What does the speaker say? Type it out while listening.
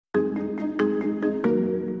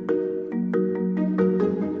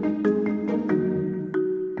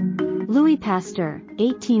Pasteur,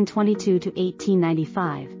 1822 to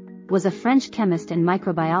 1895, was a French chemist and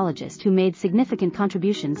microbiologist who made significant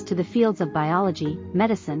contributions to the fields of biology,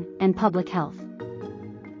 medicine, and public health.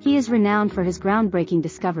 He is renowned for his groundbreaking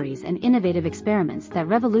discoveries and innovative experiments that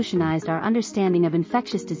revolutionized our understanding of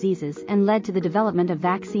infectious diseases and led to the development of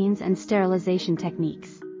vaccines and sterilization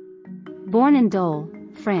techniques. Born in Dole,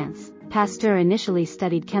 France, Pasteur initially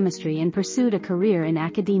studied chemistry and pursued a career in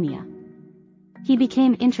academia. He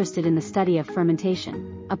became interested in the study of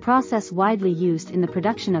fermentation, a process widely used in the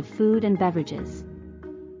production of food and beverages.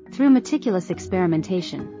 Through meticulous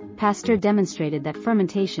experimentation, Pasteur demonstrated that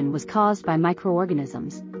fermentation was caused by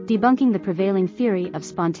microorganisms, debunking the prevailing theory of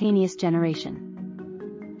spontaneous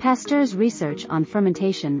generation. Pasteur's research on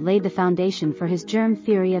fermentation laid the foundation for his germ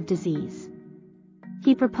theory of disease.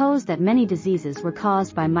 He proposed that many diseases were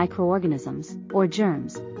caused by microorganisms, or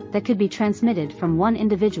germs, that could be transmitted from one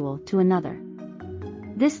individual to another.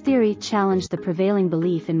 This theory challenged the prevailing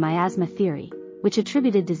belief in miasma theory, which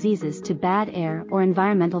attributed diseases to bad air or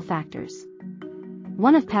environmental factors.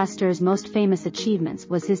 One of Pasteur's most famous achievements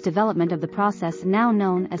was his development of the process now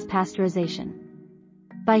known as pasteurization.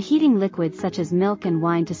 By heating liquids such as milk and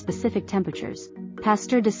wine to specific temperatures,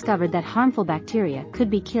 Pasteur discovered that harmful bacteria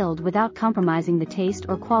could be killed without compromising the taste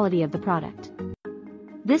or quality of the product.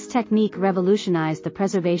 This technique revolutionized the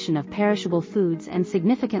preservation of perishable foods and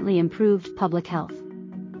significantly improved public health.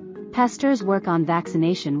 Pasteur's work on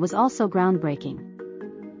vaccination was also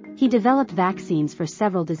groundbreaking. He developed vaccines for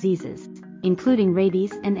several diseases, including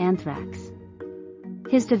rabies and anthrax.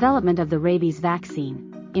 His development of the rabies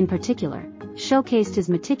vaccine, in particular, showcased his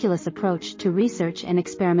meticulous approach to research and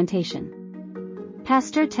experimentation.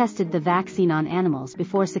 Pasteur tested the vaccine on animals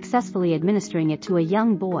before successfully administering it to a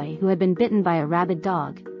young boy who had been bitten by a rabid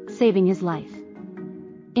dog, saving his life.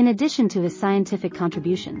 In addition to his scientific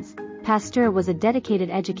contributions, Pasteur was a dedicated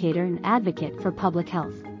educator and advocate for public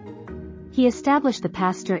health. He established the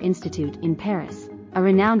Pasteur Institute in Paris, a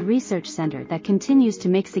renowned research center that continues to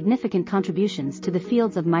make significant contributions to the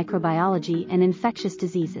fields of microbiology and infectious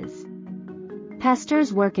diseases.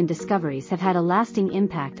 Pasteur's work and discoveries have had a lasting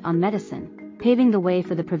impact on medicine, paving the way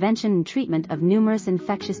for the prevention and treatment of numerous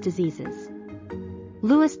infectious diseases.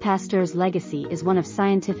 Louis Pasteur's legacy is one of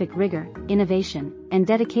scientific rigor, innovation, and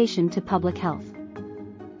dedication to public health.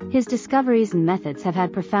 His discoveries and methods have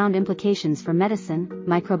had profound implications for medicine,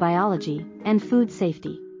 microbiology, and food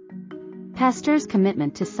safety. Pasteur's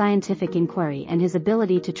commitment to scientific inquiry and his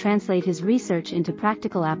ability to translate his research into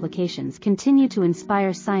practical applications continue to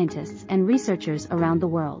inspire scientists and researchers around the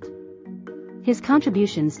world. His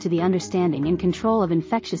contributions to the understanding and control of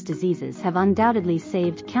infectious diseases have undoubtedly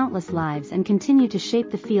saved countless lives and continue to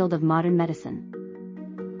shape the field of modern medicine.